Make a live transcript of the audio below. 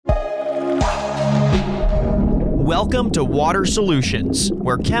Welcome to Water Solutions,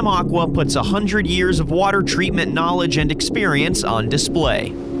 where ChemAqua puts 100 years of water treatment knowledge and experience on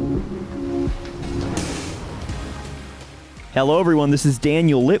display. Hello everyone, this is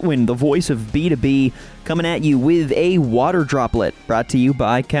Daniel Litwin, the voice of B2B, coming at you with a water droplet brought to you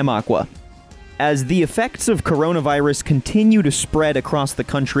by ChemAqua. As the effects of coronavirus continue to spread across the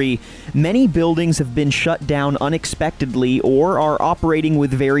country, many buildings have been shut down unexpectedly or are operating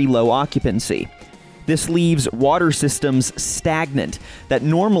with very low occupancy. This leaves water systems stagnant that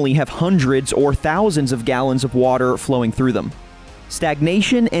normally have hundreds or thousands of gallons of water flowing through them.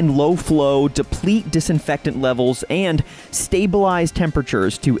 Stagnation and low flow deplete disinfectant levels and stabilize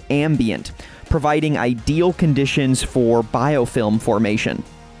temperatures to ambient, providing ideal conditions for biofilm formation.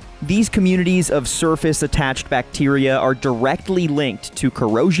 These communities of surface-attached bacteria are directly linked to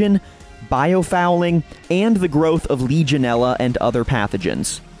corrosion, biofouling, and the growth of Legionella and other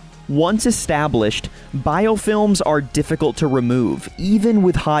pathogens. Once established, biofilms are difficult to remove, even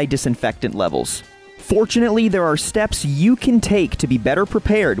with high disinfectant levels. Fortunately, there are steps you can take to be better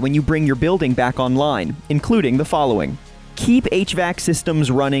prepared when you bring your building back online, including the following. Keep HVAC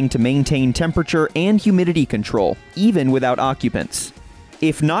systems running to maintain temperature and humidity control, even without occupants.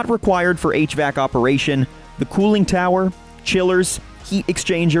 If not required for HVAC operation, the cooling tower, chillers, heat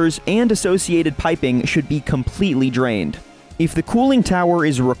exchangers, and associated piping should be completely drained. If the cooling tower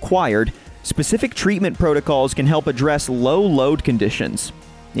is required, specific treatment protocols can help address low load conditions.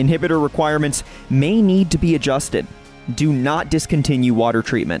 Inhibitor requirements may need to be adjusted. Do not discontinue water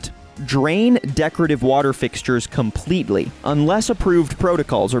treatment. Drain decorative water fixtures completely, unless approved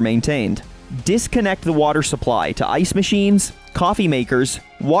protocols are maintained. Disconnect the water supply to ice machines, coffee makers,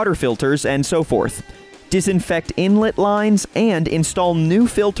 water filters, and so forth. Disinfect inlet lines and install new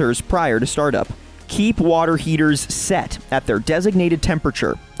filters prior to startup. Keep water heaters set at their designated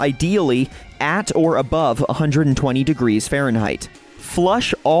temperature, ideally at or above 120 degrees Fahrenheit.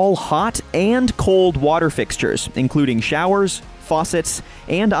 Flush all hot and cold water fixtures, including showers, faucets,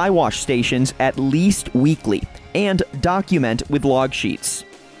 and eye wash stations at least weekly, and document with log sheets.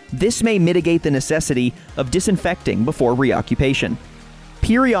 This may mitigate the necessity of disinfecting before reoccupation.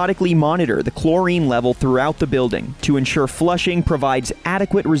 Periodically monitor the chlorine level throughout the building to ensure flushing provides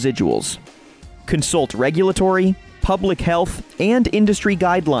adequate residuals. Consult regulatory, public health, and industry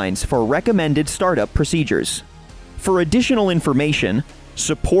guidelines for recommended startup procedures. For additional information,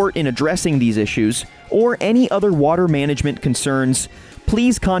 support in addressing these issues, or any other water management concerns,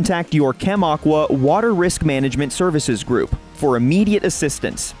 please contact your ChemAqua Water Risk Management Services Group for immediate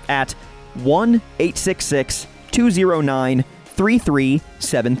assistance at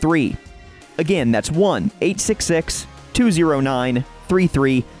 1-866-209-3373. Again, that's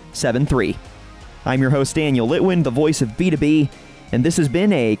 1-866-209-3373. I'm your host, Daniel Litwin, the voice of B2B, and this has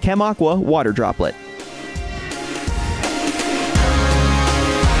been a ChemAqua Water Droplet.